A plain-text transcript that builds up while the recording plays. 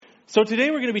So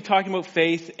today we're going to be talking about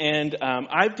faith, and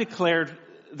I've declared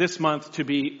this month to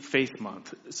be Faith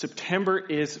Month. September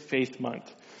is Faith Month.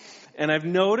 And I've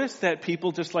noticed that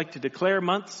people just like to declare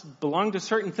months belong to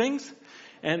certain things,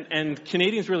 and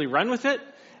Canadians really run with it.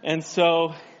 And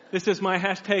so this is my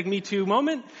hashtag #MeToo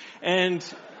moment. And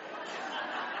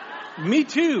me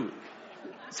too.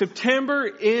 September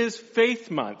is Faith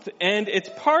Month, and it's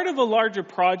part of a larger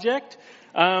project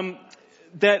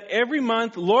that every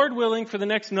month, Lord willing, for the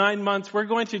next 9 months, we're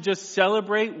going to just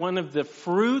celebrate one of the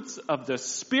fruits of the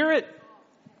Spirit.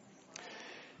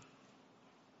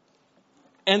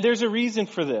 And there's a reason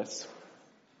for this.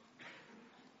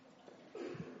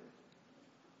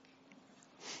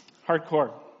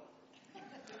 Hardcore.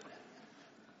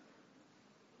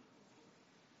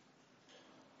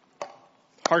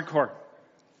 Hardcore.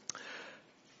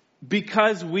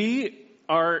 Because we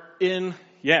are in,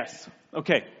 yes,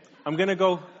 okay. I'm going to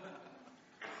go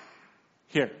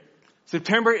here.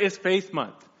 September is Faith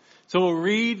Month. So we'll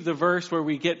read the verse where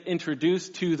we get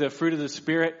introduced to the fruit of the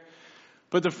Spirit.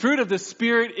 But the fruit of the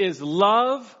Spirit is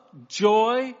love,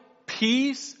 joy,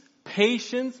 peace,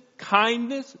 patience,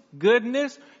 kindness,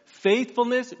 goodness,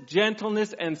 faithfulness,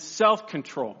 gentleness, and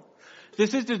self-control.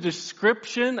 This is the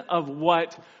description of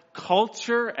what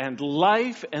culture and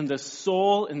life and the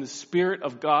soul and the Spirit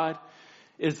of God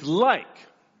is like.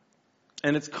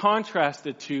 And it's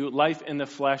contrasted to life in the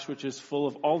flesh, which is full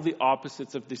of all the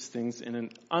opposites of these things in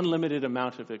an unlimited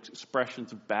amount of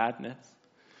expressions of badness.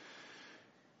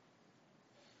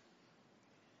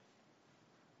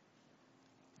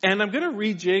 And I'm going to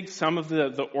rejig some of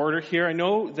the order here. I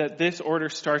know that this order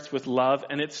starts with love,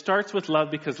 and it starts with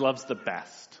love because love's the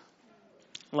best.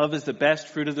 Love is the best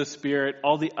fruit of the Spirit.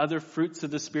 All the other fruits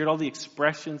of the Spirit, all the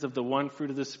expressions of the one fruit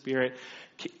of the Spirit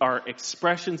are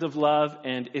expressions of love.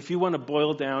 And if you want to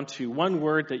boil down to one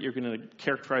word that you're going to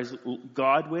characterize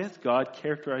God with, God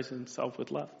characterizes himself with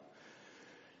love.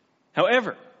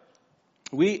 However,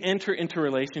 we enter into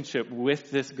relationship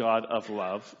with this God of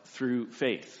love through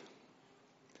faith,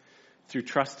 through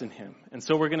trust in him. And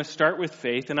so we're going to start with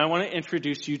faith, and I want to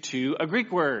introduce you to a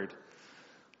Greek word.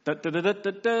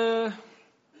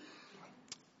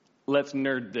 Let's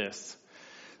nerd this.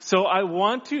 So I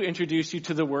want to introduce you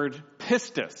to the word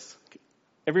pistis.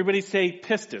 Everybody say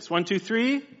pistis. 1, 2,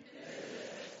 3. Pistis.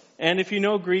 And if you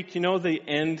know Greek, you know the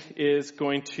end is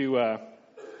going to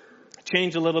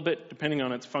change a little bit depending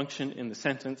on its function in the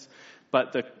sentence.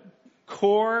 But the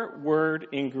core word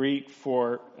in Greek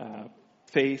for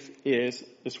faith is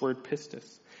this word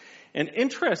pistis. And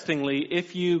interestingly,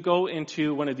 if you go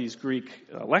into one of these Greek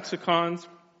lexicons,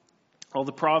 all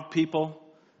the Prov people,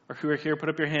 or who are here, put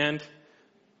up your hand.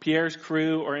 Pierre's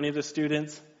crew or any of the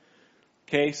students.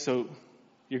 Okay, so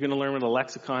you're going to learn what a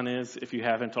lexicon is if you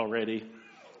haven't already.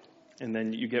 And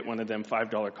then you get one of them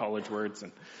 $5 college words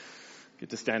and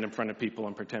get to stand in front of people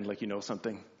and pretend like you know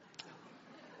something.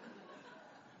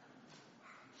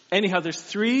 Anyhow, there's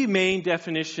 3 main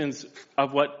definitions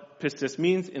of what pistis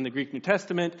means in the Greek New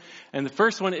Testament. And the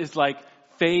first one is like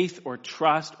faith or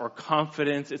trust or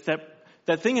confidence. It's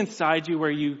that thing inside you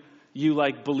where you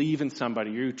like believe in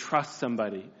somebody, you trust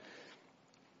somebody.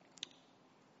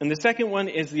 And the second one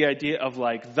is the idea of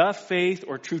like the faith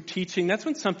or true teaching. That's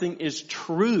when something is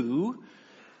true.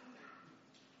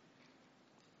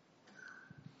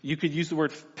 You could use the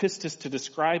word pistis to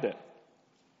describe it.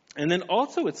 And then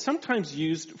also it's sometimes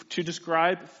used to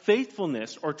describe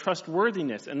faithfulness or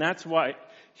trustworthiness. And that's why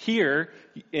here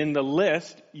in the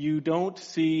list, you don't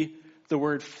see the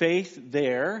word faith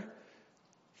there.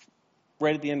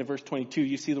 Right at the end of verse 22,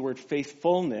 you see the word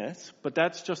faithfulness, but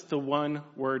that's just the one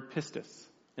word pistis.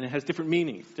 And it has different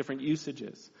meanings, different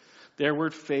usages. Their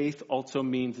word faith also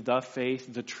means the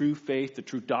faith, the true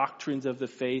doctrines of the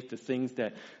faith, the things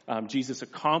that Jesus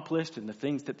accomplished and the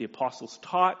things that the apostles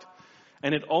taught.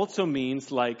 And it also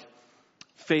means like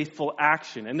faithful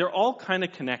action. And they're all kind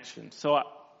of connections. So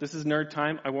this is nerd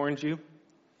time, I warned you.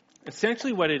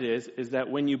 Essentially what it is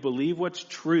that when you believe what's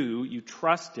true, you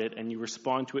trust it and you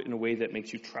respond to it in a way that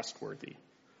makes you trustworthy.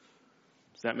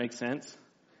 Does that make sense?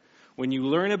 When you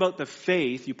learn about the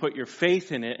faith, you put your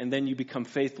faith in it and then you become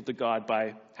faithful to God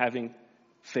by having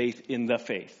faith in the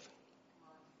faith.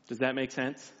 Does that make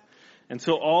sense? And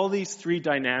so all these 3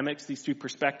 dynamics, these 3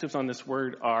 perspectives on this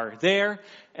word are there.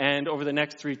 And over the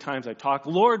next 3 times I talk,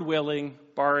 Lord willing,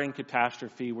 barring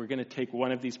catastrophe, we're going to take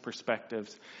one of these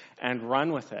perspectives and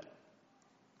run with it.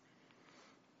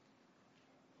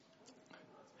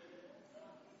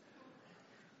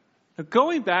 Now,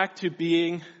 going back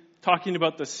to talking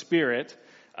about the Spirit,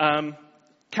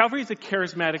 Calvary is a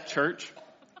charismatic church.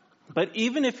 But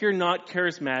even if you're not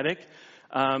charismatic,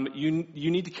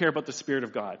 you need to care about the Spirit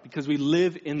of God, because we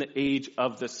live in the age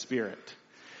of the Spirit.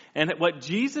 And what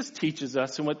Jesus teaches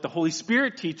us and what the Holy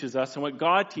Spirit teaches us and what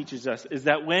God teaches us is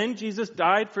that when Jesus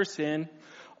died for sin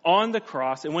on the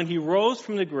cross, and when he rose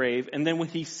from the grave, and then when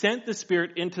he sent the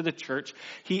Spirit into the church,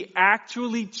 he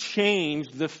actually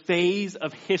changed the phase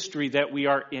of history that we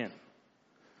are in.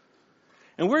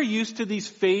 And we're used to these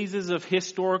phases of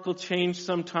historical change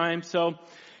sometimes. So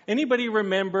anybody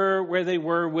remember where they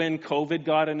were when COVID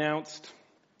got announced?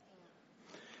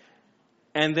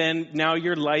 And then now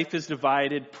your life is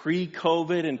divided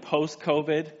pre-COVID and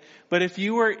post-COVID. But if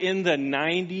you were in the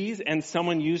 90s and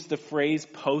someone used the phrase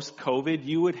post-COVID,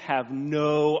 you would have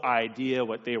no idea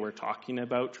what they were talking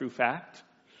about, true fact.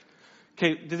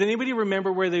 Okay, does anybody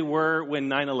remember where they were when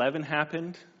 9/11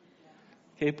 happened?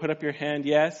 Okay, put up your hand,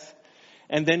 yes.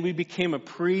 And then we became a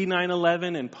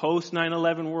pre-9/11 and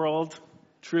post-9/11 world,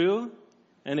 true?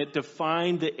 And it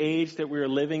defined the age that we were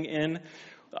living in.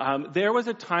 There was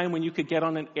a time when you could get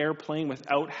on an airplane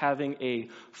without having a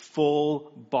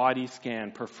full body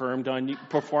scan performed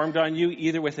on you,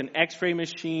 either with an x-ray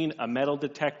machine, a metal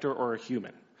detector, or a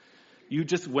human. You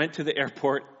just went to the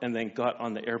airport and then got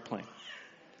on the airplane.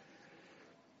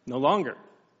 No longer.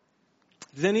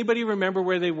 Does anybody remember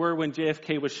where they were when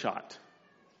JFK was shot?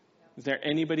 Is there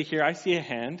anybody here? I see a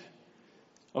hand.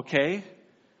 Okay.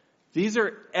 These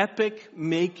are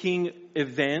epic-making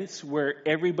events where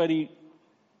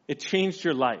it changed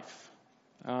your life.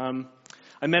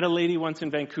 I met a lady once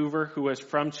in Vancouver who was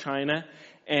from China,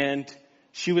 and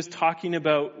she was talking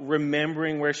about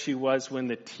remembering where she was when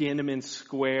the Tiananmen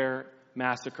Square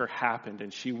massacre happened,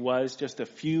 and she was just a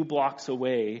few blocks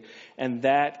away, and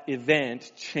that event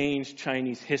changed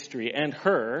Chinese history and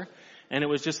her, and it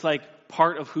was just like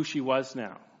part of who she was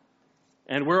now.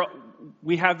 And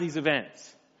we have these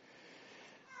events.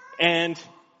 And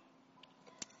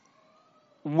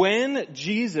when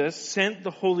Jesus sent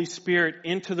the Holy Spirit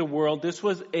into the world, this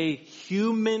was a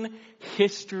human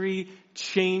history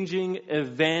changing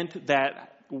event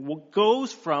that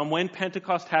goes from when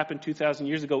Pentecost happened 2,000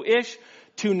 years ago-ish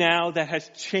to now, that has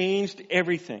changed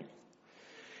everything.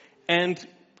 And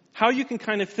how you can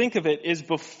kind of think of it is,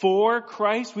 before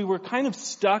Christ, we were kind of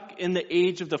stuck in the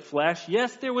age of the flesh.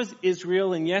 Yes, there was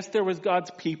Israel, and yes, there was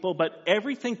God's people, but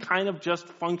everything kind of just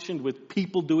functioned with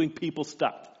people doing people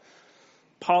stuff.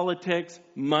 Politics,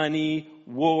 money,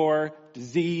 war,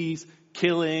 disease,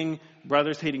 killing,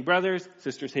 brothers hating brothers,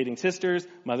 sisters hating sisters,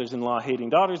 mothers-in-law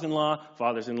hating daughters-in-law,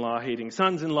 fathers-in-law hating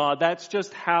sons-in-law. That's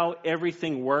just how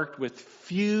everything worked, with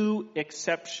few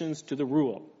exceptions to the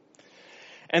rule.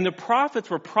 And the prophets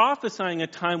were prophesying a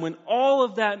time when all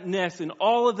of that mess and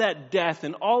all of that death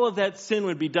and all of that sin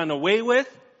would be done away with.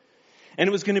 And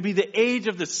it was going to be the age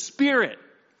of the Spirit.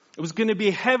 It was going to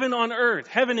be heaven on earth,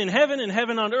 heaven in heaven and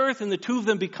heaven on earth, and the two of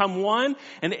them become one,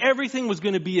 and everything was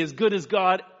going to be as good as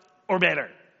God or better.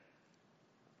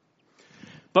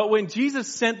 But when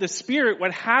Jesus sent the Spirit,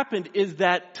 what happened is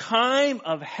that time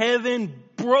of heaven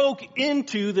broke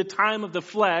into the time of the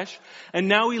flesh, and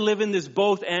now we live in this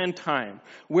both and time,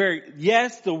 where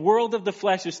yes, the world of the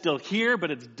flesh is still here,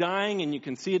 but it's dying, and you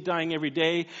can see it dying every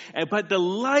day. But the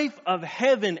life of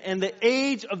heaven and the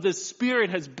age of the Spirit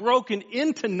has broken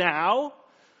into now,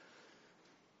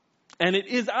 and it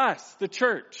is us, the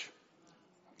church,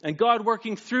 and God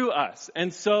working through us.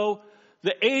 And so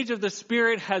the age of the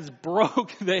Spirit has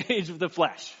broke the age of the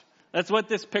flesh. That's what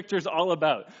this picture is all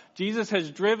about. Jesus has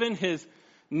driven his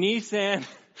Nissan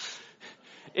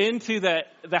into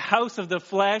the house of the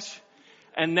flesh,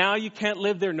 and now you can't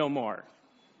live there no more.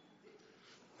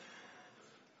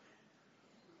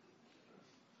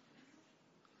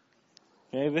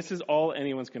 Okay, this is all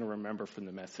anyone's going to remember from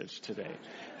the message today.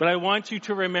 But I want you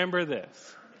to remember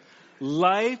this.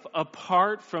 Life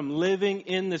apart from living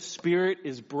in the Spirit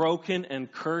is broken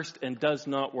and cursed and does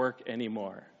not work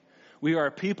anymore. We are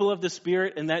a people of the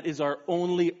Spirit, and that is our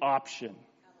only option.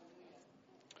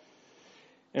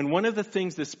 And one of the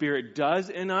things the Spirit does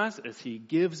in us is He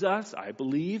gives us, I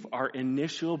believe, our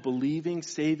initial believing,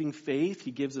 saving faith.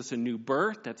 He gives us a new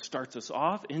birth that starts us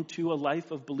off into a life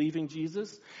of believing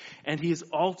Jesus. And He is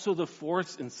also the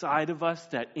force inside of us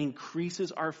that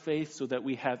increases our faith so that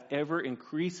we have ever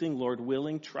increasing, Lord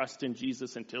willing, trust in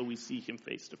Jesus until we see Him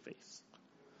face to face.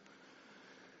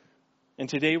 And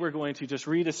today we're going to just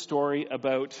read a story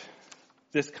about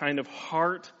this kind of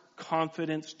heart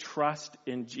confidence, trust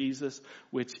in Jesus,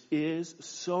 which is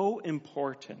so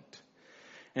important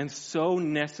and so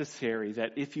necessary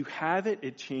that if you have it,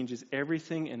 it changes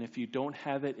everything, and if you don't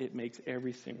have it, it makes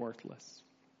everything worthless.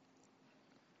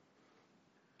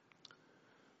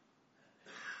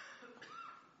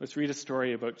 Let's read a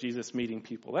story about Jesus meeting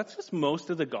people. That's just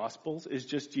most of the Gospels, is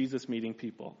just Jesus meeting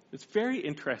people. It's very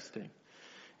interesting.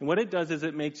 And what it does is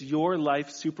it makes your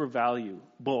life super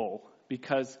valuable,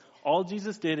 because all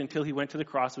Jesus did until he went to the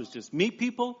cross was just meet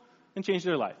people and change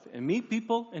their life, and meet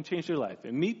people and change their life,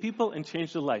 and meet people and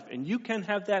change their life. And you can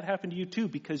have that happen to you too,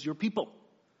 because you're people.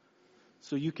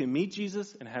 So you can meet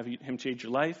Jesus and have him change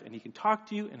your life, and he can talk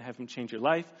to you and have him change your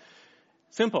life.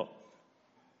 Simple.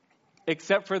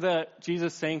 Except for the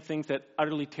Jesus saying things that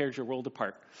utterly tears your world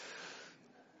apart.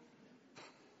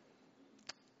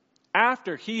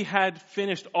 After he had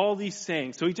finished all these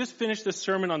sayings, so he just finished the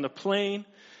sermon on the plain,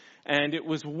 and it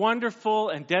was wonderful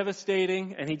and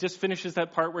devastating, and he just finishes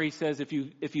that part where he says, if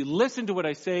you listen to what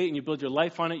I say and you build your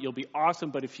life on it, you'll be awesome,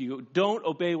 but if you don't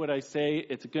obey what I say,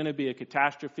 it's going to be a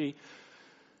catastrophe.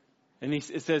 And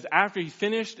it says, after he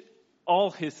finished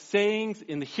all his sayings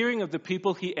in the hearing of the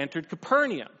people, he entered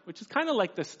Capernaum, which is kind of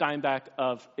like the Steinbach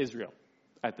of Israel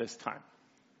at this time.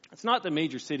 It's not the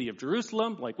major city of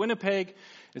Jerusalem, like Winnipeg.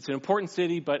 It's an important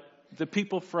city, but the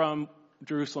people from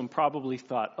Jerusalem probably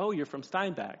thought, oh, you're from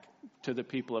Steinbach, to the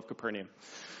people of Capernaum.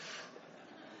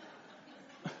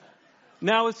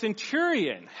 Now, a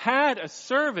centurion had a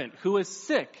servant who was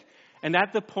sick and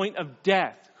at the point of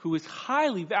death, who was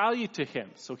highly valued to him.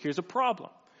 So here's a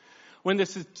problem. When the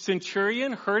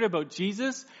centurion heard about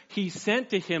Jesus, he sent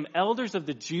to him elders of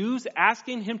the Jews,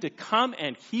 asking him to come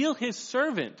and heal his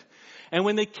servant. And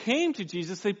when they came to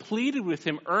Jesus, they pleaded with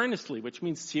him earnestly, which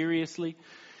means seriously,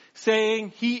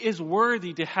 saying, he is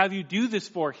worthy to have you do this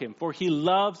for him, for he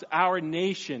loves our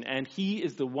nation, and he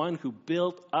is the one who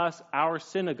built us our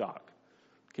synagogue.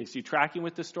 Okay, so you tracking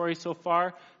with the story so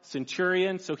far?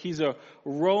 Centurion, so he's a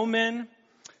Roman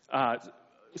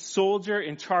soldier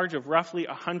in charge of roughly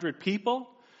 100 people.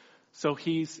 So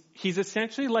he's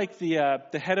essentially like the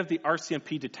head of the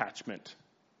RCMP detachment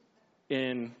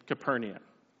in Capernaum.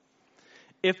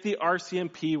 If the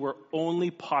RCMP were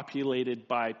only populated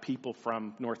by people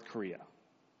from North Korea.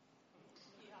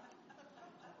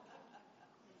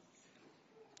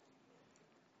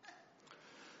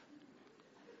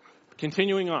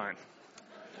 Continuing on.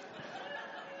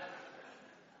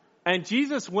 And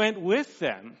Jesus went with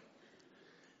them.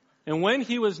 And when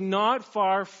he was not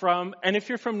far from, and if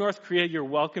you're from North Korea, you're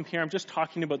welcome here. I'm just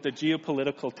talking about the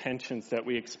geopolitical tensions that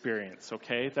we experience,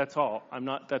 okay? That's all.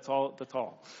 That's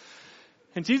all.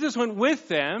 And Jesus went with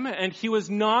them, and he was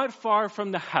not far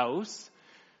from the house.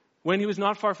 When he was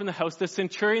not far from the house, the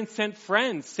centurion sent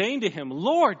friends, saying to him,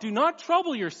 Lord, do not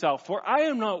trouble yourself, for I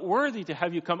am not worthy to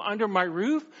have you come under my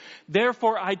roof.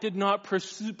 Therefore, I did not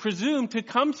presume to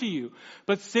come to you.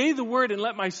 But say the word and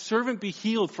let my servant be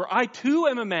healed, for I too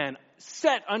am a man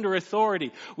set under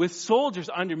authority, with soldiers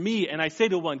under me. And I say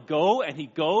to one, go, and he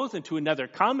goes, and to another,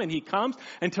 come, and he comes,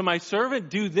 and to my servant,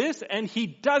 do this, and he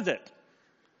does it.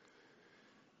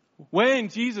 When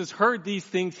Jesus heard these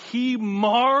things, he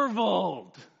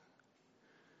marveled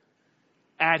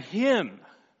at him,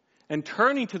 and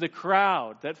turning to the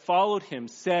crowd that followed him,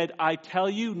 said, I tell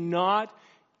you, not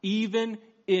even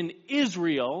in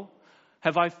Israel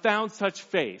have I found such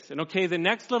faith. And okay, the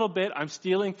next little bit I'm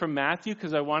stealing from Matthew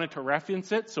because I wanted to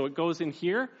reference it, so it goes in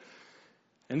here.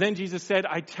 And then Jesus said,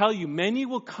 I tell you, many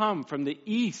will come from the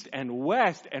east and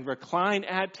west and recline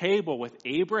at table with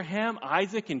Abraham,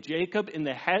 Isaac, and Jacob in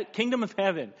the kingdom of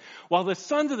heaven, while the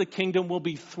sons of the kingdom will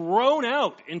be thrown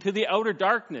out into the outer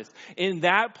darkness. In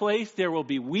that place there will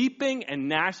be weeping and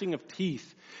gnashing of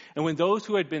teeth. And when those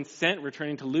who had been sent,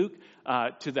 returning to Luke,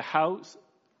 to the house,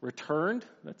 returned,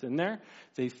 that's in there,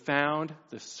 they found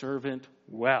the servant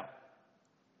well.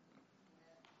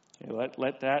 Okay,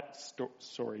 let that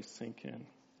story sink in.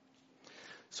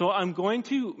 So I'm going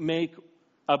to make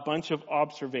a bunch of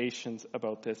observations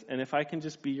about this. And if I can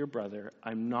just be your brother,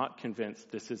 I'm not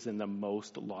convinced this is in the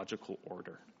most logical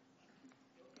order.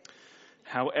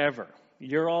 However,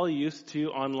 you're all used to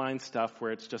online stuff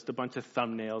where it's just a bunch of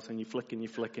thumbnails and you flick and you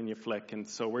flick and you flick. And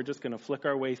so we're just going to flick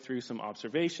our way through some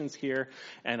observations here.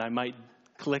 And I might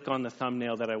click on the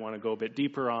thumbnail that I want to go a bit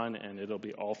deeper on, and it'll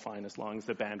be all fine as long as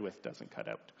the bandwidth doesn't cut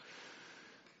out.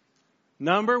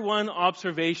 Number one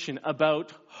observation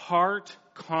about heart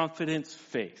confidence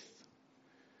faith.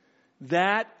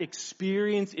 That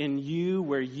experience in you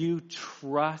where you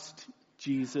trust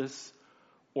Jesus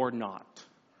or not.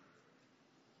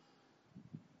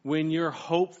 When you're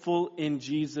hopeful in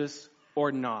Jesus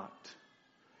or not.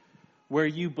 Where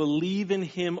you believe in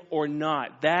him or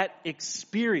not. That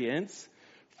experience,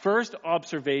 first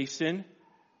observation,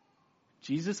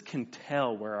 Jesus can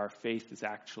tell where our faith is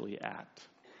actually at.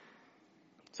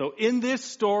 So in this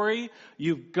story,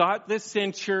 you've got this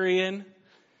centurion,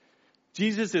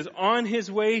 Jesus is on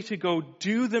his way to go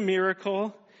do the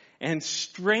miracle, and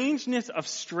strangeness of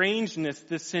strangeness,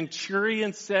 the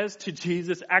centurion says to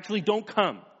Jesus, actually don't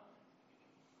come.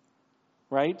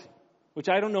 Right? Which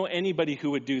I don't know anybody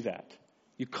who would do that.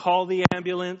 You call the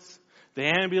ambulance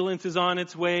is on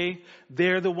its way,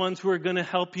 they're the ones who are going to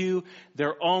help you,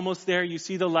 they're almost there, you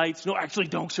see the lights, no, actually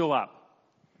don't show up.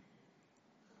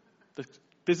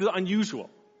 This is unusual,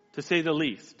 to say the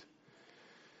least.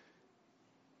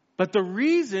 But the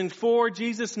reason for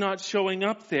Jesus not showing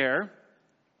up there,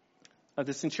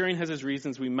 the centurion has his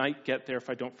reasons. We might get there if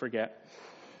I don't forget.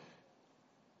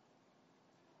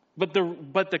 But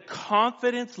the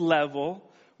confidence level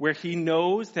where he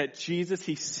knows that Jesus,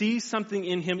 he sees something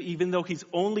in him even though he's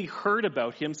only heard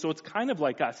about him. So it's kind of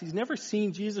like us. He's never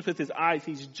seen Jesus with his eyes.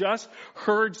 He's just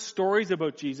heard stories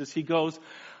about Jesus. He goes,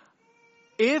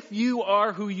 if you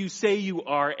are who you say you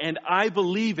are, and I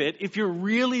believe it, if you're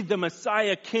really the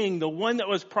Messiah King, the one that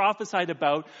was prophesied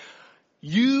about,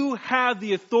 you have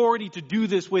the authority to do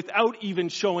this without even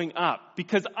showing up.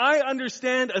 Because I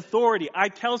understand authority. I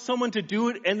tell someone to do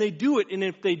it and they do it. And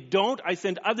if they don't, I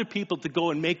send other people to go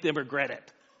and make them regret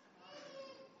it.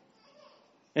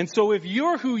 And so if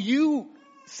you're who you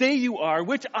say you are,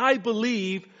 which I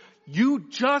believe, you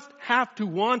just have to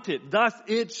want it. Thus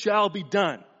it shall be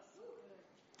done.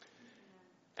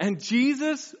 And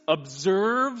Jesus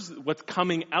observes what's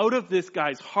coming out of this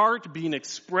guy's heart being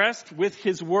expressed with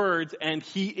his words, and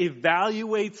he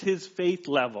evaluates his faith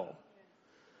level.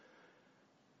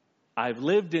 I've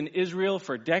lived in Israel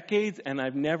for decades, and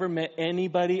I've never met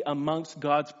anybody amongst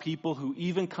God's people who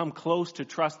even come close to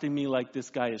trusting me like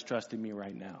this guy is trusting me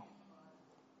right now.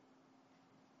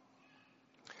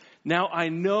 Now, I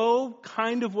know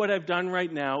kind of what I've done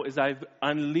right now is I've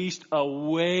unleashed a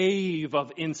wave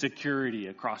of insecurity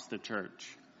across the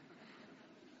church.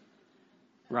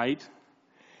 Right?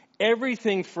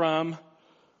 Everything from,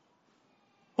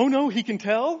 oh no, he can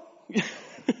tell,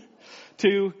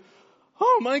 to,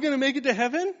 oh, am I going to make it to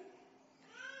heaven?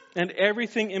 And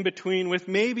everything in between with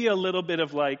maybe a little bit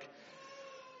of like,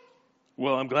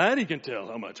 well, I'm glad he can tell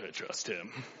how much I trust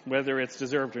him, whether it's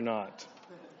deserved or not.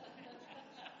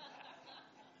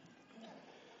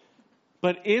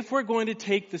 But if we're going to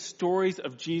take the stories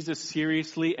of Jesus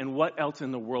seriously, and what else in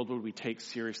the world would we take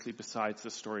seriously besides the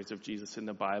stories of Jesus in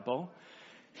the Bible?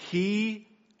 He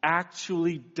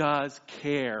actually does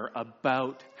care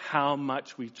about how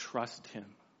much we trust him.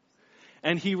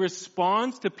 And he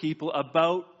responds to people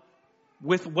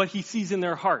with what he sees in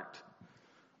their heart.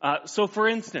 So for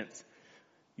instance,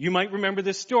 you might remember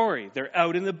this story. They're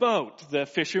out in the boat. The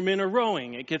fishermen are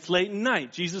rowing. It gets late at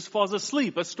night. Jesus falls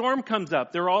asleep. A storm comes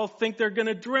up. They all think they're going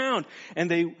to drown.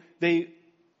 And they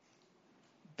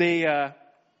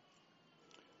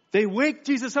wake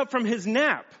Jesus up from his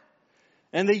nap.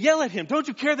 And they yell at him, don't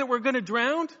you care that we're going to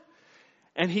drown?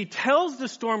 And he tells the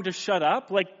storm to shut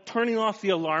up, like turning off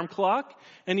the alarm clock.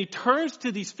 And he turns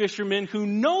to these fishermen who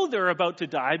know they're about to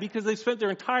die because they've spent their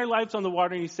entire lives on the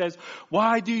water. And he says,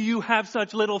 why do you have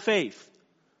such little faith?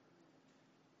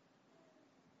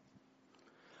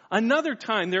 Another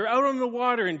time, they're out on the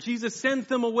water and Jesus sends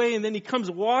them away. And then he comes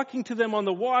walking to them on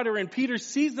the water. And Peter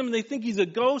sees them and they think he's a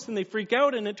ghost and they freak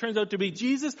out. And it turns out to be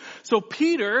Jesus. So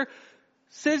Peter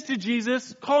says to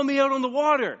Jesus, call me out on the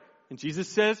water. And Jesus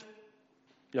says,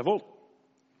 Jawohl.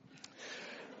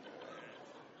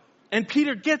 And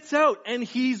Peter gets out and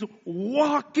he's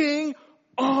walking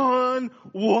on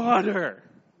water.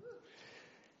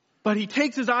 But he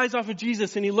takes his eyes off of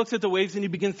Jesus and he looks at the waves and he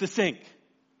begins to sink.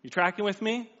 You tracking with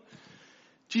me?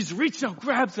 Jesus reaches out,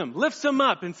 grabs him, lifts him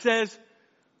up and says,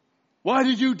 why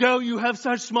did you doubt? You have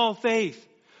such small faith.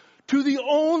 To the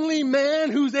only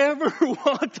man who's ever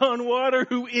walked on water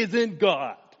who isn't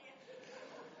God.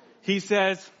 He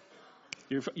says,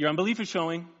 your unbelief is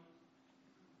showing.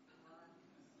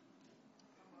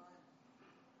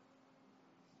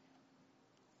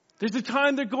 There's a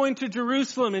time they're going to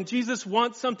Jerusalem and Jesus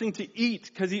wants something to eat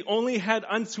because he only had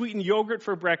unsweetened yogurt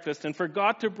for breakfast and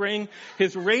forgot to bring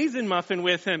his raisin muffin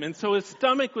with him. And so his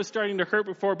stomach was starting to hurt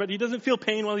before, but he doesn't feel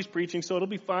pain while he's preaching, so it'll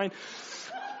be fine.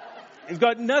 He's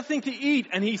got nothing to eat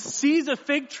and he sees a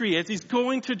fig tree as he's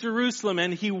going to Jerusalem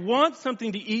and he wants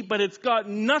something to eat, but it's got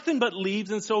nothing but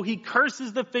leaves, and so he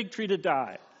curses the fig tree to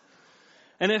die.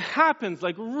 And it happens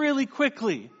like really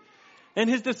quickly. And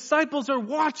his disciples are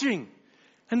watching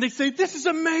and they say, this is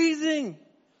amazing.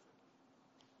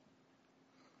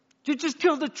 You just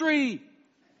killed a tree.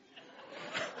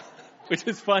 Which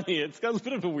is funny. It's got a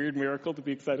bit of a weird miracle to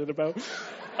be excited about.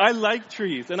 I like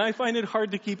trees, and I find it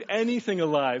hard to keep anything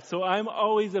alive. So I'm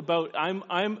always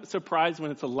I'm surprised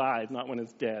when it's alive, not when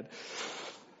it's dead.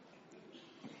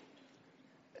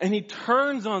 And he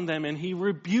turns on them and he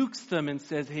rebukes them and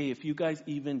says, hey, if you guys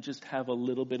even just have a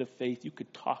little bit of faith, you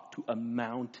could talk to a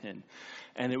mountain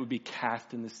and it would be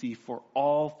cast in the sea. For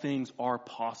all things are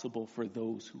possible for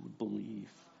those who would believe,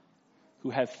 who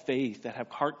have faith, that have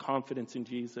heart confidence in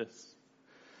Jesus.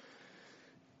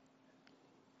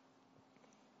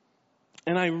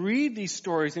 And I read these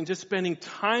stories and just spending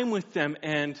time with them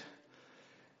and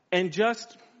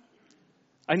just,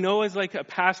 I know as like a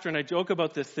pastor, and I joke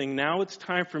about this thing, now it's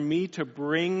time for me to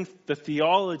bring the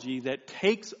theology that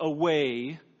takes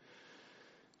away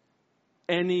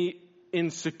any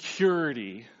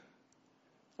insecurity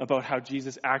about how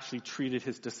Jesus actually treated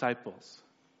his disciples.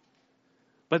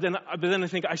 But then I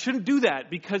think I shouldn't do that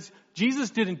because Jesus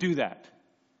didn't do that.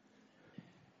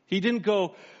 He didn't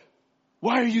go,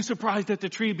 why are you surprised at the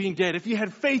tree being dead? If you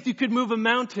had faith, you could move a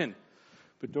mountain.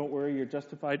 But don't worry, you're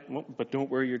justified. But don't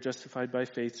worry, you're justified by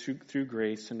faith through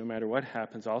grace. And no matter what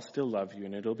happens, I'll still love you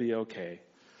and it'll be okay.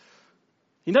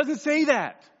 He doesn't say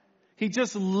that. He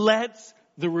just lets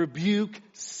the rebuke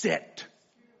sit.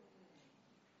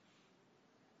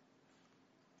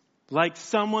 Like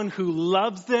someone who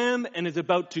loves them and is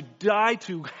about to die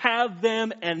to have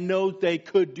them and knows they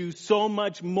could do so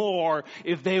much more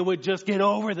if they would just get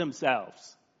over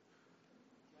themselves.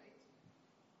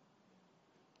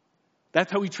 That's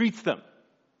how he treats them.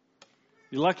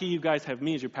 You're lucky you guys have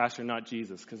me as your pastor, not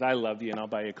Jesus, because I love you and I'll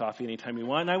buy you a coffee anytime you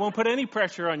want. And I won't put any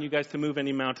pressure on you guys to move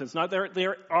any mountains. Not that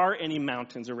there are any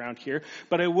mountains around here,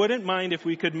 but I wouldn't mind if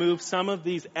we could move some of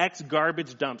these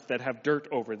ex-garbage dumps that have dirt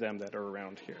over them that are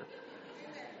around here.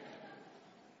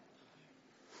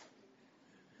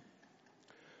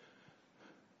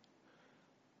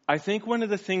 I think one of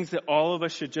the things that all of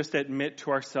us should just admit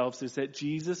to ourselves is that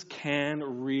Jesus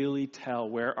can really tell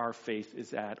where our faith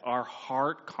is at. Our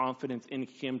heart confidence in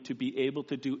him to be able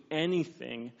to do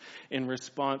anything in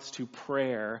response to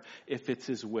prayer if it's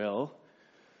his will.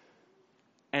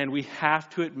 And we have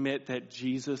to admit that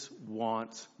Jesus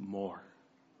wants more.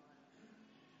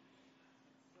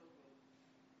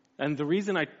 And the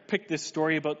reason I picked this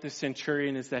story about this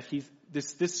centurion is that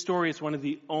this story is one of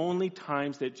the only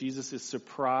times that Jesus is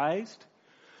surprised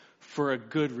for a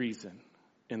good reason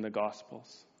in the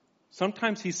Gospels.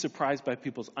 Sometimes he's surprised by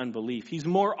people's unbelief. He's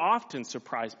more often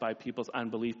surprised by people's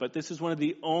unbelief, but this is one of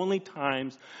the only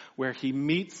times where he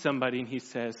meets somebody and he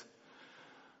says,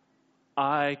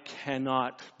 I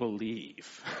cannot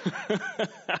believe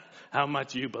how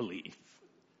much you believe.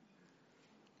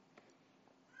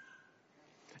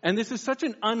 And this is such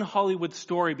an un-Hollywood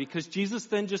story because Jesus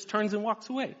then just turns and walks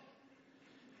away.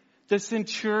 The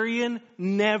centurion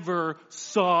never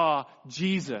saw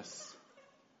Jesus.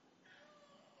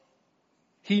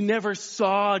 He never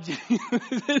saw Jesus.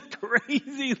 It's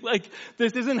crazy. Like,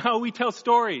 this isn't how we tell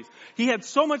stories. He had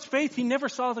so much faith, he never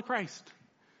saw the Christ.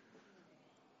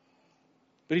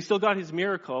 But he still got his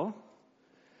miracle.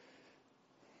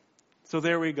 So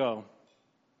there we go.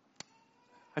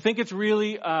 I think it's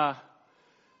really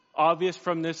obvious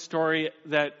from this story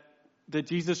that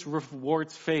Jesus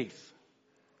rewards faith.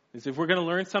 Is if we're going to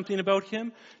learn something about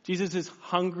him, Jesus is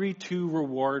hungry to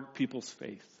reward people's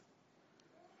faith.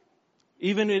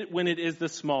 Even when it is the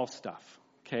small stuff.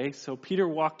 Okay, so Peter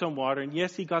walked on water, and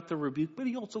yes, he got the rebuke, but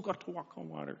he also got to walk on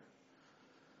water.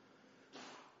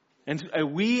 And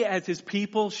we as his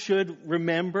people should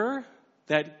remember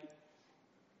that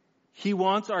he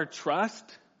wants our trust,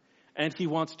 and he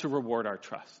wants to reward our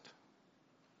trust.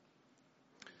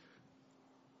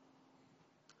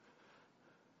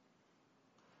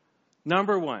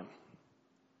 Number one,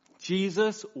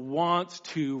 Jesus wants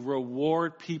to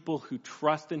reward people who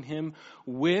trust in him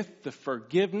with the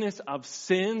forgiveness of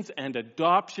sins and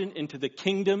adoption into the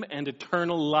kingdom and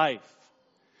eternal life.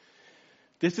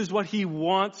 This is what he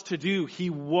wants to do. He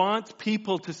wants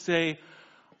people to say,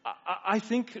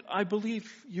 I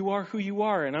believe you are who you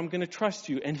are, and I'm going to trust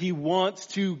you. And he wants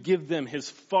to give them his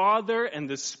Father and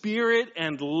the Spirit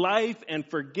and life and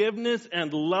forgiveness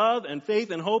and love and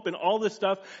faith and hope and all this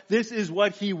stuff. This is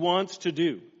what he wants to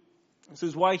do. This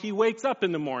is why he wakes up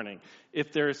in the morning,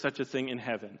 if there is such a thing in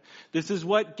heaven. This is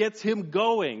what gets him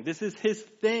going. This is his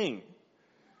thing,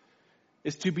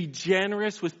 is to be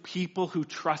generous with people who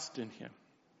trust in him.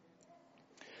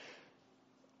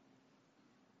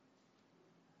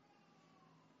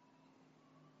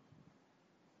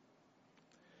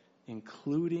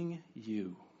 Including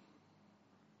you.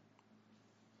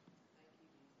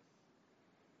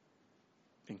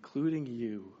 Including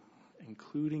you.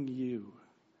 Including you.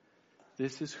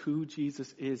 This is who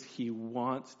Jesus is. He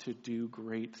wants to do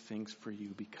great things for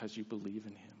you because you believe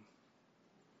in him.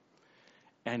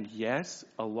 And yes,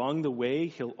 along the way,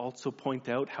 he'll also point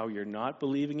out how you're not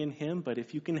believing in him. But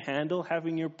if you can handle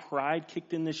having your pride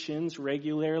kicked in the shins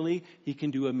regularly, he can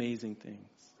do amazing things.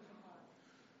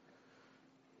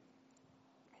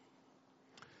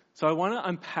 So I want to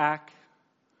unpack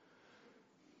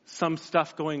some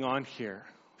stuff going on here.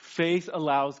 Faith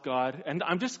allows God, and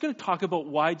I'm just going to talk about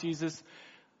why Jesus,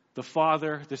 the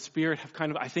Father, the Spirit have kind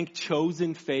of, I think,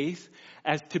 chosen faith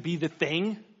as to be the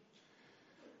thing.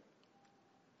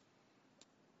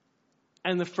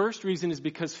 And the first reason is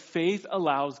because faith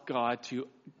allows God to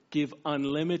give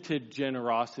unlimited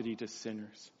generosity to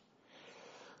sinners.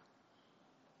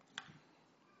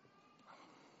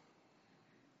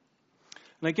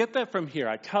 And I get that from here.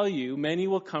 I tell you, many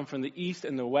will come from the east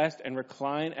and the west and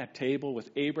recline at table with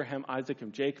Abraham, Isaac,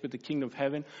 and Jacob at the kingdom of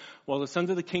heaven, while the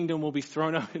sons of the kingdom will be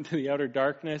thrown out into the outer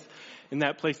darkness. In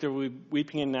that place there will be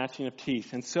weeping and gnashing of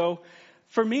teeth. And so,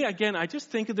 for me, again, I just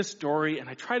think of the story and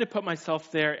I try to put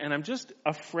myself there, and I'm just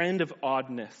a friend of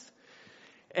oddness.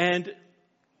 And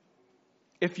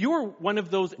if you're one of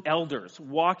those elders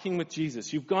walking with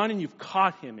Jesus, you've gone and you've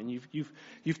caught him, and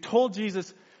you've told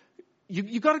Jesus,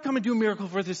 you got to come and do a miracle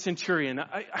for this centurion.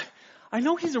 I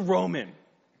know he's a Roman.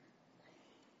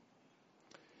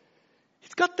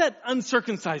 He's got that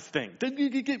uncircumcised thing.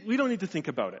 We don't need to think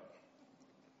about it.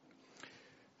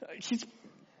 He's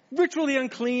ritually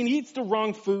unclean, he eats the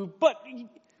wrong food, but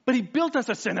he built us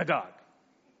a synagogue.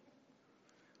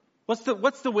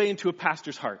 What's the way into a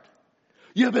pastor's heart?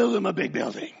 You build him a big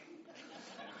building.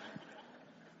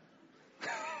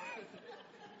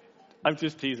 I'm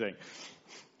just teasing.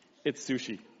 It's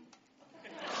sushi.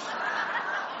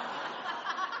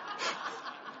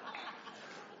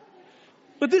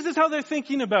 But this is how they're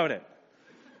thinking about it.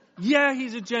 Yeah,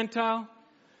 he's a Gentile,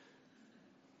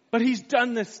 but he's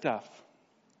done this stuff.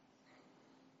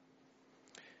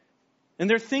 And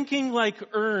they're thinking like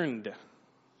earned.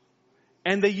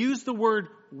 And they use the word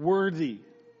worthy.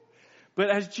 But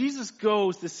as Jesus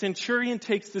goes, the centurion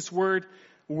takes this word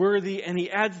worthy and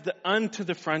he adds the un to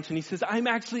the front and he says, I'm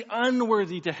actually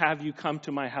unworthy to have you come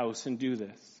to my house and do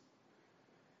this.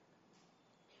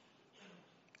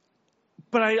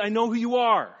 But I know who you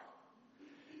are.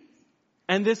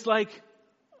 And this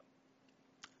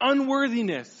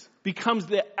unworthiness becomes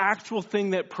the actual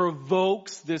thing that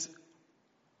provokes this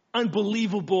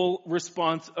unbelievable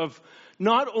response of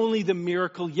not only the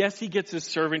miracle, yes, he gets his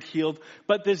servant healed,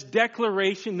 but this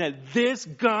declaration that this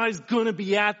guy's going to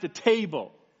be at the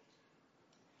table.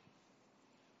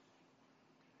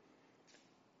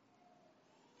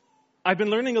 I've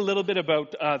been learning a little bit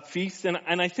about feasts, and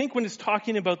I think when it's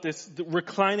talking about this,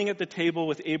 reclining at the table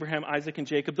with Abraham, Isaac, and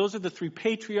Jacob, those are the three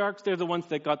patriarchs. They're the ones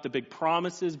that got the big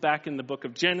promises back in the book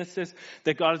of Genesis,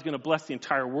 that God is going to bless the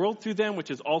entire world through them, which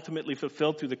is ultimately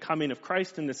fulfilled through the coming of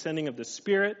Christ and the sending of the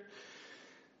Spirit.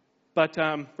 But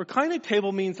reclining at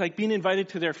table means being invited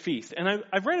to their feast. And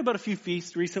I've read about a few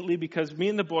feasts recently because me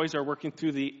and the boys are working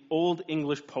through the Old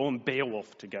English poem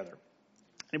Beowulf together.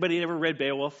 Anybody ever read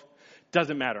Beowulf?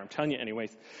 Doesn't matter. I'm telling you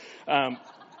anyways.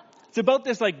 It's about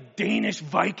this Danish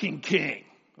Viking king.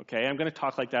 Okay, I'm going to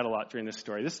talk like that a lot during this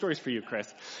story. This story's for you, Chris.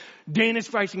 Danish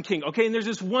Viking king. Okay, and there's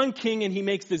this one king and he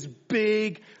makes this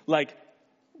big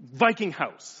Viking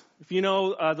house. If you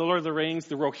know the Lord of the Rings,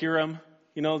 the Rohirrim,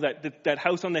 you know that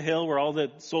house on the hill where all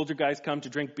the soldier guys come to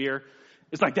drink beer.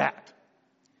 It's like that.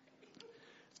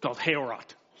 It's called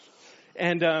Heorot.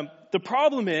 And the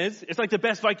problem is, it's like the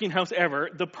best Viking house ever.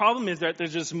 The problem is that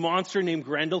there's this monster named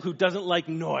Grendel who doesn't like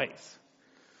noise.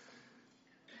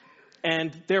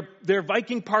 And their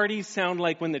Viking parties sound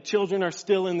like when the children are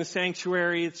still in the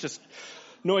sanctuary. It's just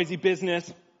noisy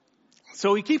business.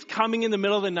 So he keeps coming in the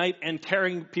middle of the night and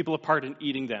tearing people apart and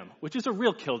eating them, which is a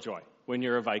real killjoy when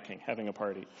you're a Viking having a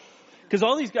party. Because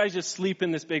all these guys just sleep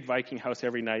in this big Viking house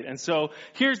every night. And so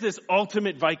here's this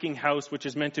ultimate Viking house, which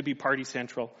is meant to be party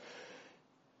central.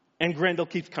 And Grendel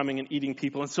keeps coming and eating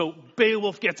people. And so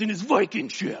Beowulf gets in his Viking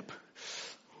ship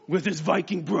with his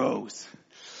Viking bros.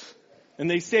 And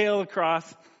they sail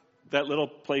across that little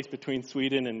place between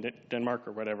Sweden and Denmark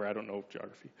or whatever. I don't know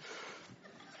geography.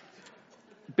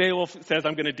 Beowulf says,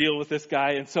 I'm going to deal with this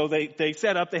guy. And so they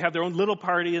set up, they have their own little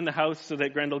party in the house so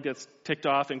that Grendel gets ticked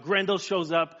off. And Grendel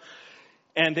shows up.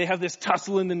 And they have this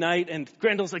tussle in the night, and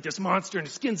Grendel's like this monster, and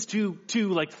his skin's too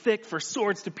thick for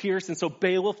swords to pierce, and so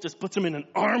Beowulf just puts him in an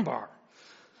armbar,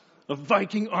 a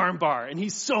Viking armbar, and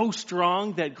he's so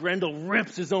strong that Grendel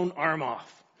rips his own arm off.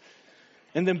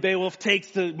 And then Beowulf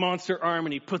takes the monster arm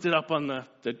and he puts it up on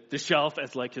the shelf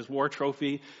as his war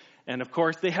trophy, and of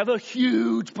course they have a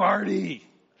huge party.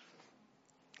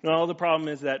 Well, the problem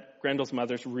is that Grendel's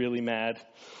mother's really mad.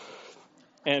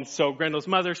 And so Grendel's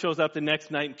mother shows up the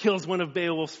next night and kills one of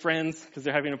Beowulf's friends because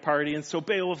they're having a party. And so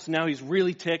Beowulf's now he's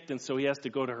really ticked, and so he has to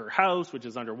go to her house, which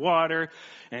is underwater,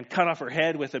 and cut off her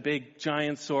head with a big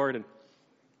giant sword. And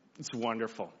it's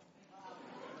wonderful.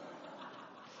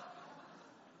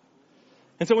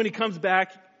 And so when he comes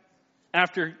back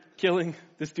after killing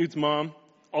this dude's mom,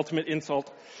 ultimate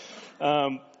insult,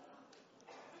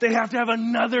 they have to have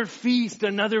another feast,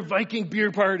 another Viking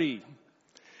beer party.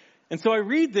 And so I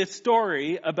read this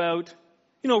story about,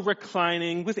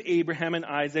 reclining with Abraham and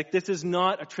Isaac. This is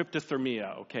not a trip to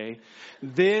Thermia, okay?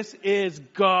 This is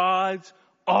God's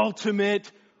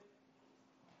ultimate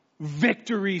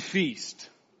victory feast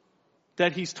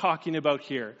that he's talking about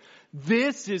here.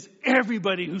 This is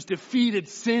everybody who's defeated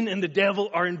sin and the devil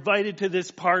are invited to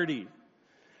this party.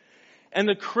 And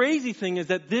the crazy thing is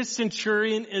that this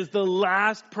centurion is the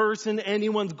last person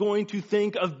anyone's going to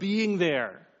think of being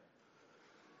there.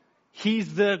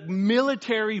 He's the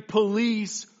military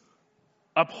police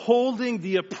upholding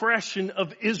the oppression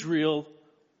of Israel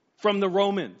from the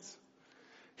Romans.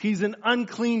 He's an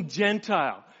unclean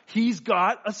Gentile. He's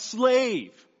got a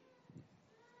slave.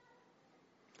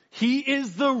 He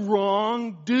is the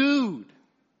wrong dude.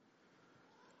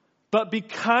 But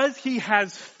because he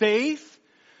has faith,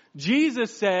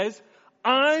 Jesus says,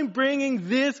 I'm bringing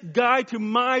this guy to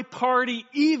my party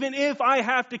even if I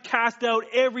have to cast out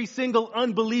every single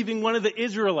unbelieving one of the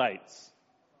Israelites.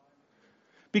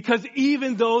 Because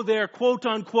even though they're quote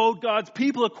unquote God's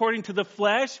people according to the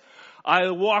flesh, I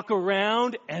walk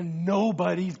around and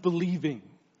nobody's believing.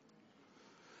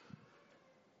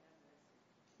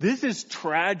 This is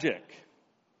tragic.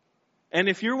 And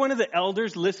if you're one of the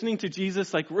elders listening to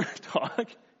Jesus like we're talking,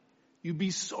 you'd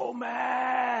be so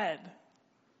mad.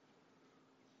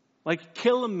 Like,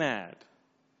 kill him mad.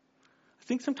 I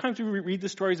think sometimes we read the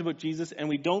stories about Jesus and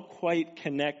we don't quite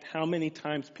connect how many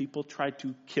times people tried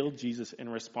to kill Jesus in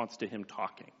response to him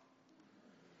talking.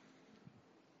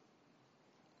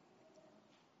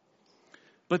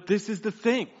 But this is the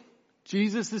thing.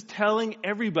 Jesus is telling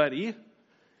everybody,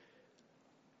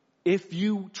 if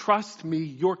you trust me,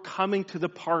 you're coming to the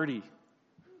party.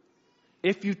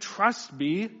 If you trust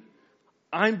me,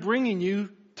 I'm bringing you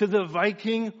to the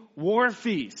Viking war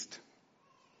feast.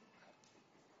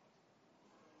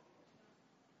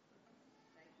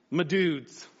 My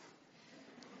dudes.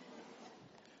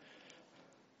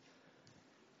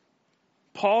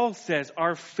 Paul says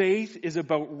our faith is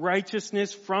about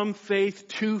righteousness from faith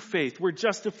to faith. We're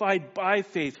justified by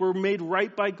faith. We're made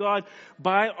right by God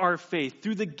by our faith.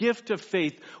 Through the gift of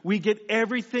faith, we get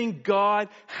everything God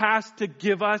has to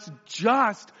give us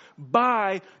just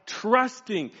by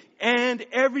trusting. And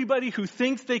everybody who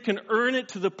thinks they can earn it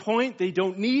to the point they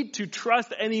don't need to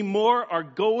trust anymore are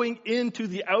going into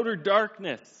the outer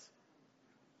darkness.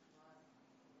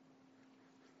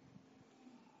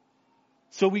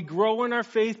 So we grow in our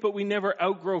faith, but we never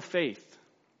outgrow faith.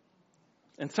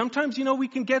 And sometimes, we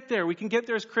can get there. We can get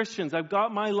there as Christians. I've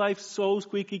got my life so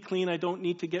squeaky clean, I don't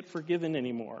need to get forgiven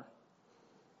anymore.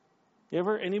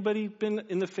 Anybody been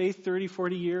in the faith 30,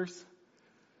 40 years?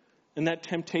 And that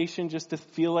temptation just to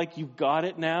feel like you've got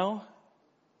it now?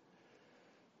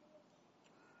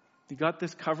 You got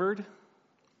this covered?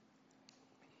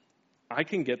 I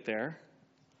can get there.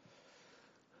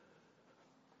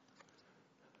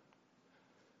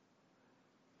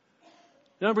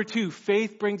 Number 2,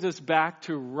 faith brings us back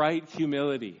to right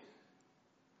humility,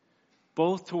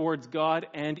 both towards God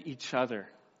and each other.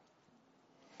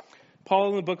 Paul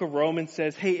in the book of Romans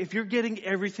says, hey, if you're getting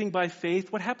everything by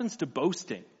faith, what happens to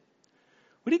boasting?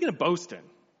 What are you going to boast in?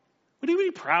 What are you going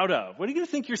to be proud of? What are you going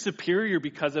to think you're superior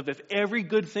because of if every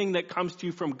good thing that comes to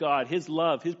you from God, his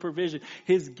love, his provision,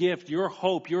 his gift, your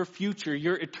hope, your future,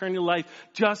 your eternal life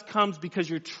just comes because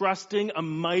you're trusting a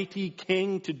mighty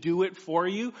king to do it for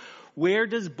you? Where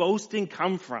does boasting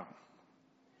come from?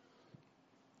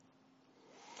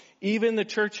 Even the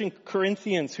church in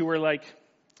Corinthians, who were like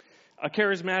a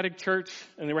charismatic church,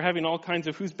 and they were having all kinds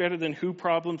of who's better than who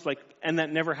problems, and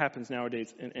that never happens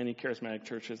nowadays in any charismatic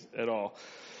churches at all,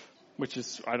 which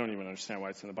is, I don't even understand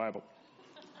why it's in the Bible.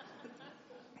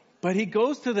 But he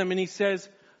goes to them and he says,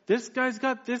 this guy's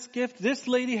got this gift, this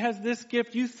lady has this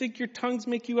gift, you think your tongues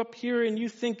make you up here, and you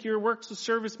think your works of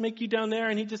service make you down there,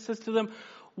 and he just says to them,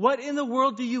 what in the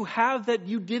world do you have that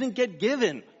you didn't get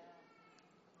given?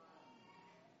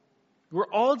 We're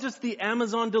all just the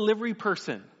Amazon delivery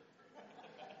person.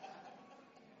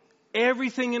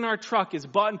 Everything in our truck is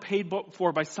bought and paid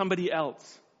for by somebody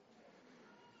else.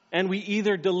 And we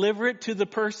either deliver it to the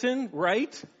person,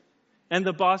 right? And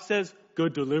the boss says,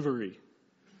 good delivery.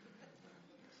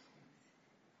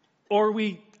 Or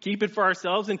we keep it for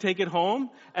ourselves and take it home.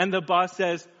 And the boss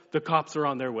says, the cops are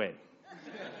on their way.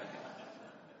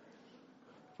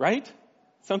 Right?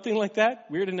 Something like that?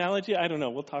 Weird analogy? I don't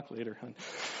know. We'll talk later, hon.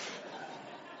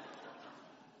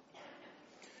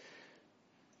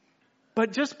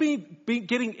 But just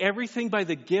getting everything by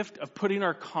the gift of putting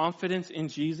our confidence in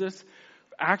Jesus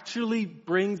actually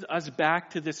brings us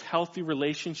back to this healthy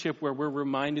relationship where we're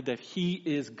reminded that He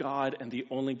is God and the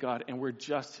only God, and we're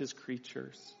just His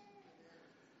creatures.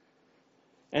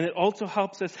 And it also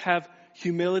helps us have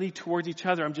humility towards each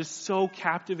other. I'm just so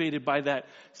captivated by that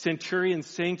centurion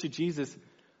saying to Jesus,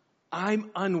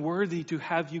 I'm unworthy to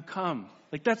have you come.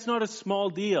 Like, that's not a small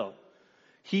deal.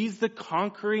 He's the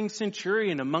conquering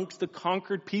centurion amongst the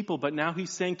conquered people, but now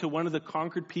he's saying to one of the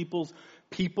conquered people's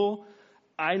people,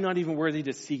 I'm not even worthy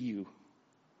to see you.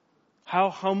 How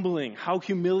humbling, how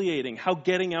humiliating, how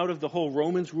getting out of the whole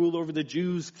Romans rule over the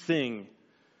Jews thing.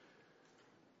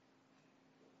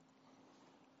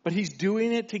 But he's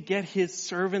doing it to get his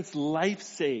servant's life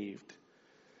saved.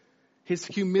 His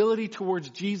humility towards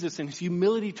Jesus and his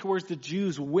humility towards the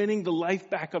Jews, winning the life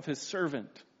back of his servant.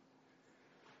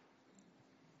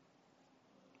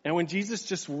 And when Jesus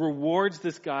just rewards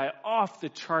this guy off the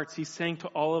charts, he's saying to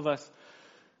all of us,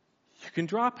 you can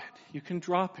drop it. You can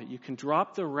drop it. You can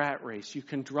drop the rat race. You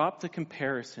can drop the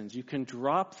comparisons. You can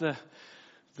drop the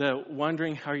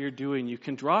wondering how you're doing. You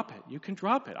can drop it. You can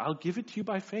drop it. I'll give it to you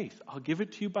by faith. I'll give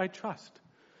it to you by trust.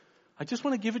 I just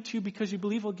want to give it to you because you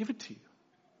believe I'll give it to you.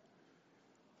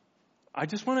 I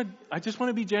just want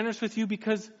to be generous with you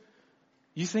because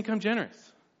you think I'm generous.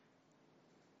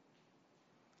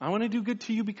 I want to do good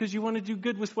to you because you want to do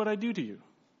good with what I do to you.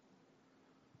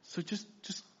 So just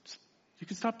you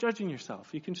can stop judging yourself.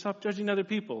 You can stop judging other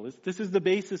people. This is the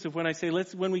basis of when I say,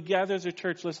 when we gather as a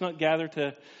church, let's not gather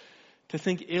to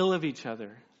think ill of each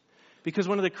other. Because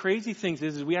one of the crazy things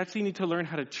is we actually need to learn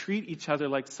how to treat each other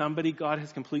like somebody God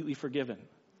has completely forgiven.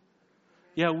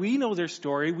 Yeah, we know their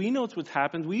story. We know what's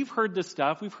happened. We've heard the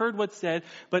stuff. We've heard what's said.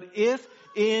 But if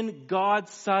in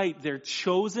God's sight they're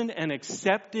chosen and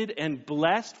accepted and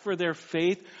blessed for their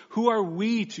faith, who are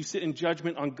we to sit in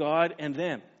judgment on God and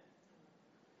them?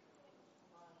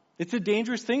 It's a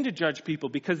dangerous thing to judge people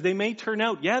because they may turn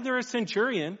out, yeah, they're a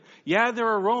centurion. Yeah,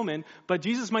 they're a Roman. But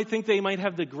Jesus might think they might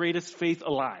have the greatest faith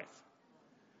alive.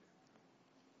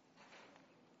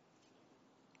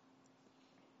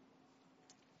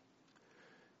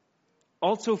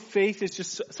 Also, faith is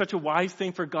just such a wise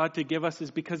thing for God to give us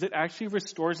is because it actually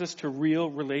restores us to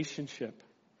real relationship.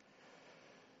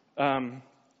 You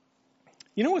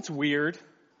know what's weird?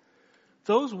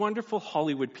 Those wonderful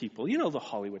Hollywood people, you know the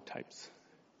Hollywood types.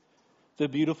 The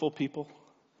beautiful people,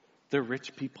 the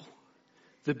rich people,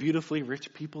 the beautifully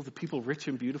rich people, the people rich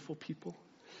and beautiful people.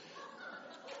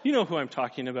 You know who I'm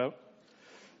talking about.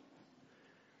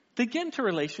 They get into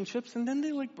relationships and then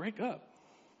they break up.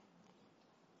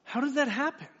 How does that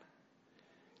happen?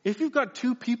 If you've got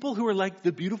two people who are like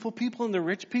the beautiful people and the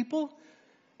rich people,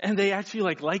 and they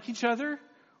actually like each other,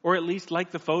 or at least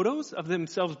like the photos of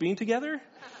themselves being together,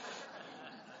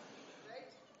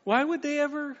 why would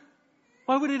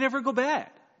it ever go bad?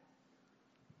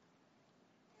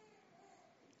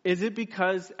 Is it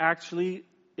because actually,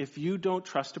 if you don't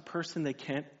trust a person, they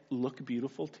can't look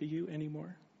beautiful to you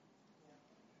anymore?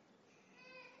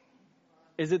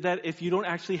 Is it that if you don't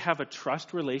actually have a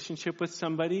trust relationship with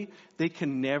somebody, they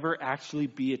can never actually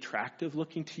be attractive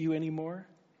looking to you anymore?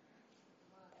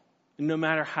 No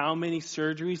matter how many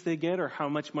surgeries they get or how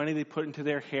much money they put into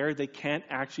their hair, they can't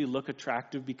actually look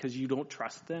attractive because you don't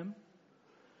trust them?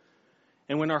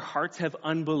 And when our hearts have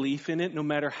unbelief in it, no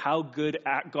matter how good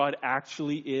God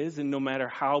actually is, and no matter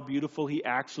how beautiful He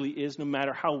actually is, no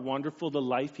matter how wonderful the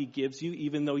life He gives you,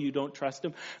 even though you don't trust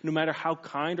Him, no matter how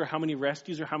kind or how many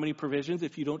rescues or how many provisions,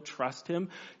 if you don't trust Him,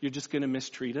 you're just going to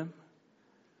mistreat Him.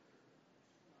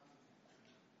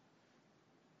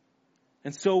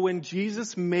 And so when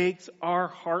Jesus makes our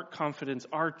heart confidence,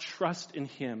 our trust in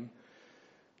Him,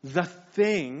 the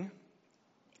thing,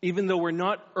 even though we're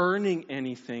not earning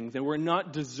anything, that we're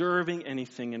not deserving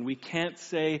anything, and we can't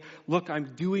say, look,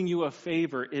 I'm doing you a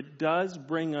favor, it does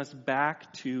bring us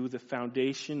back to the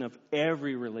foundation of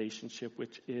every relationship,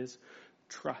 which is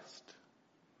trust.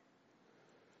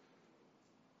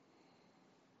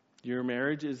 Your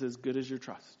marriage is as good as your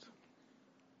trust.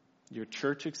 Your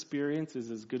church experience is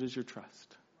as good as your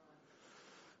trust.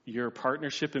 Your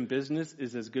partnership in business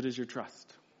is as good as your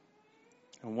trust.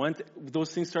 And once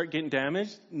those things start getting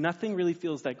damaged, nothing really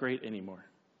feels that great anymore.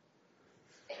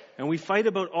 And we fight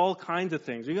about all kinds of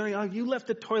things. You're going, oh, you left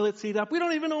the toilet seat up. We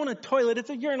don't even own a toilet.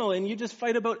 It's a urinal. And you just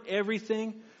fight about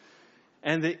everything.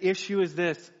 And the issue is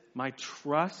this. my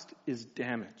trust is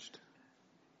damaged.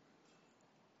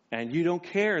 And you don't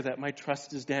care that my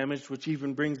trust is damaged, which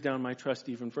even brings down my trust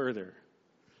even further.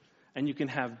 And you can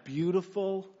have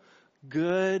beautiful,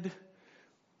 good,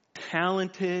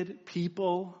 talented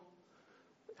people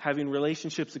having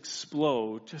relationships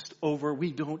explode just over,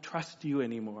 we don't trust you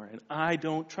anymore, and I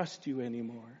don't trust you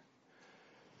anymore.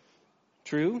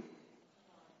 True?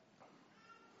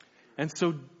 And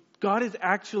so God is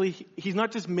actually, he's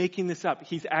not just making this up,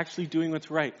 he's actually doing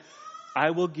what's right. I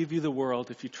will give you the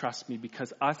world if you trust me,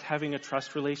 because us having a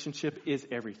trust relationship is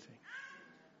everything.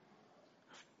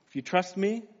 If you trust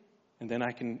me, and then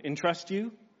I can entrust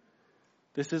you,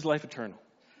 this is life eternal.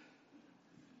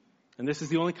 And this is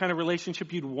the only kind of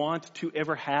relationship you'd want to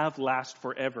ever have last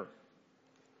forever.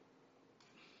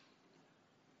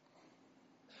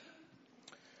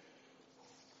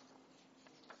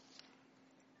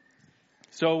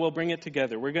 So we'll bring it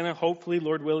together. We're going to hopefully,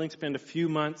 Lord willing, spend a few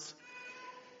months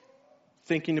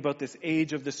thinking about this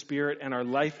age of the Spirit and our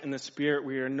life in the Spirit.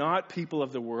 We are not people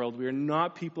of the world. We are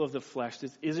not people of the flesh.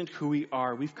 This isn't who we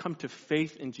are. We've come to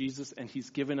faith in Jesus, and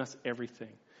he's given us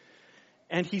everything.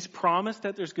 And he's promised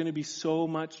that there's going to be so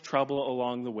much trouble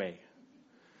along the way.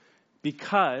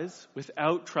 Because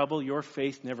without trouble, your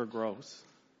faith never grows.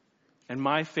 And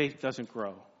my faith doesn't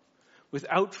grow.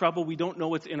 Without trouble, we don't know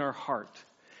what's in our heart.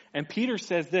 And Peter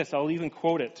says this, I'll even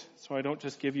quote it, so I don't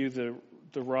just give you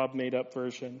the Rob made-up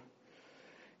version.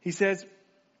 He says,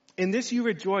 in this you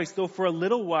rejoice, though for a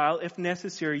little while, if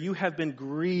necessary, you have been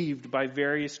grieved by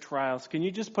various trials. Can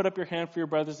you just put up your hand for your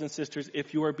brothers and sisters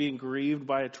if you are being grieved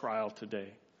by a trial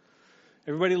today?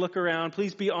 Everybody look around.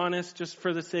 Please be honest, just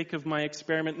for the sake of my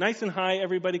experiment. Nice and high,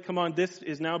 everybody, come on. This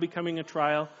is now becoming a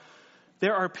trial.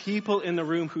 There are people in the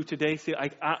room who today say,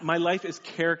 my life is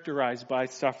characterized by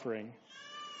suffering.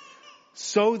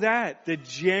 So that the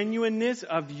genuineness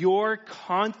of your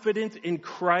confidence in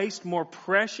Christ, more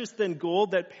precious than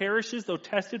gold that perishes though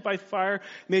tested by fire,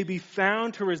 may be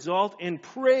found to result in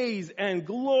praise and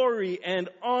glory and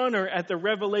honor at the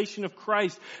revelation of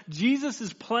Christ.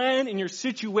 Jesus' plan in your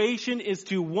situation is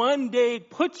to one day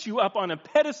put you up on a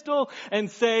pedestal and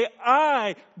say,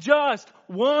 I just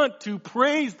want to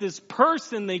praise this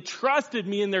person. They trusted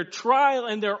me in their trial,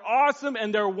 and they're awesome,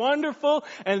 and they're wonderful,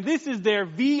 and this is their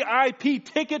VIP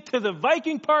ticket to the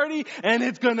Viking party, and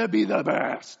it's going to be the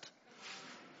best.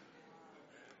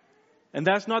 And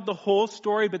that's not the whole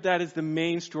story, but that is the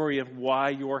main story of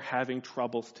why you're having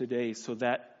troubles today, so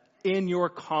that in your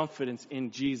confidence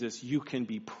in Jesus, you can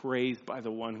be praised by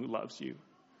the one who loves you.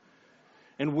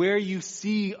 And where you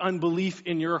see unbelief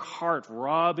in your heart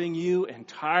robbing you and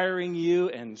tiring you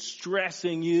and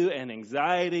stressing you and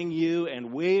anxietying you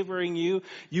and wavering you,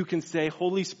 you can say,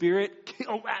 Holy Spirit,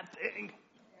 kill that thing.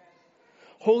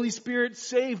 Holy Spirit,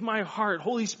 save my heart.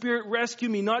 Holy Spirit, rescue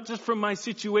me, not just from my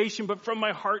situation, but from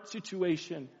my heart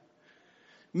situation.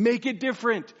 Make it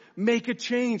different. Make a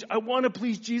change. I want to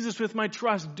please Jesus with my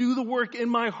trust. Do the work in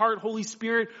my heart, Holy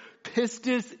Spirit.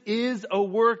 Pistis is a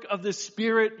work of the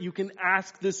Spirit. You can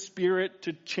ask the Spirit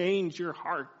to change your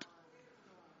heart.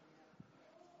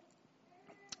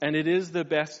 And it is the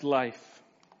best life.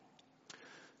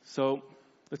 So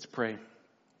let's pray.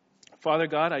 Father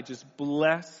God, I just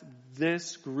bless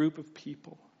this group of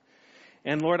people.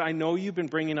 And Lord, I know you've been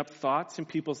bringing up thoughts in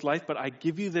people's life, but I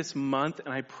give you this month,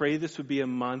 and I pray this would be a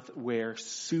month where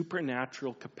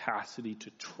supernatural capacity to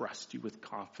trust you with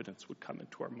confidence would come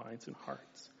into our minds and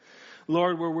hearts.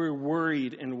 Lord, where we're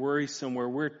worried and worrisome, where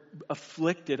we're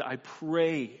afflicted, I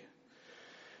pray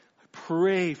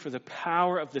for the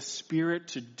power of the Spirit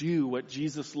to do what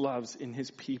Jesus loves in his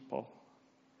people.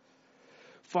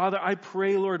 Father, I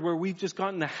pray, Lord, where we've just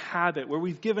gotten the habit, where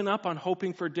we've given up on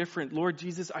hoping for different. Lord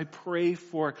Jesus, I pray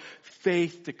for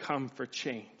faith to come for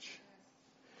change.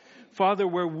 Father,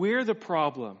 where we're the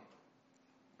problem,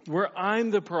 where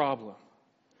I'm the problem,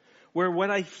 where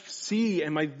what I see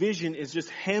and my vision is just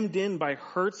hemmed in by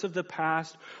hurts of the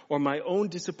past or my own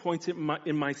disappointment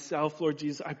in myself, Lord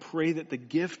Jesus, I pray that the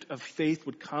gift of faith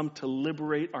would come to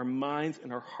liberate our minds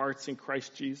and our hearts in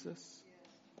Christ Jesus.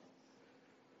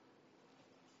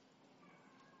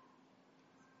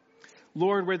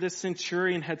 Lord, where this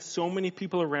centurion had so many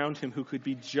people around him who could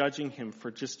be judging him for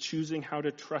just choosing how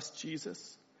to trust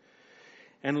Jesus.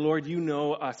 And Lord, you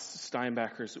know us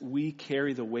Steinbachers, we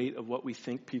carry the weight of what we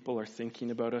think people are thinking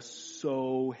about us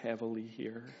so heavily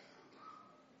here.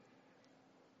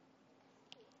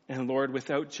 And Lord,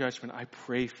 without judgment, I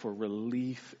pray for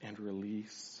relief and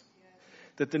release.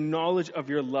 that the knowledge of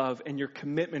your love and your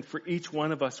commitment for each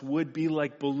one of us would be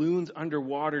like balloons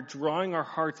underwater, drawing our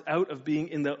hearts out of being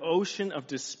in the ocean of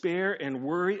despair and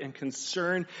worry and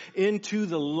concern into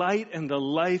the light and the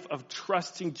life of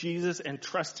trusting Jesus and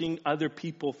trusting other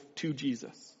people to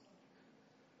Jesus.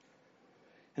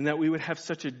 And that we would have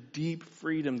such a deep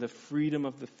freedom, the freedom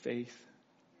of the faith.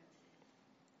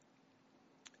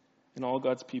 And all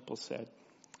God's people said,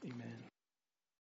 amen.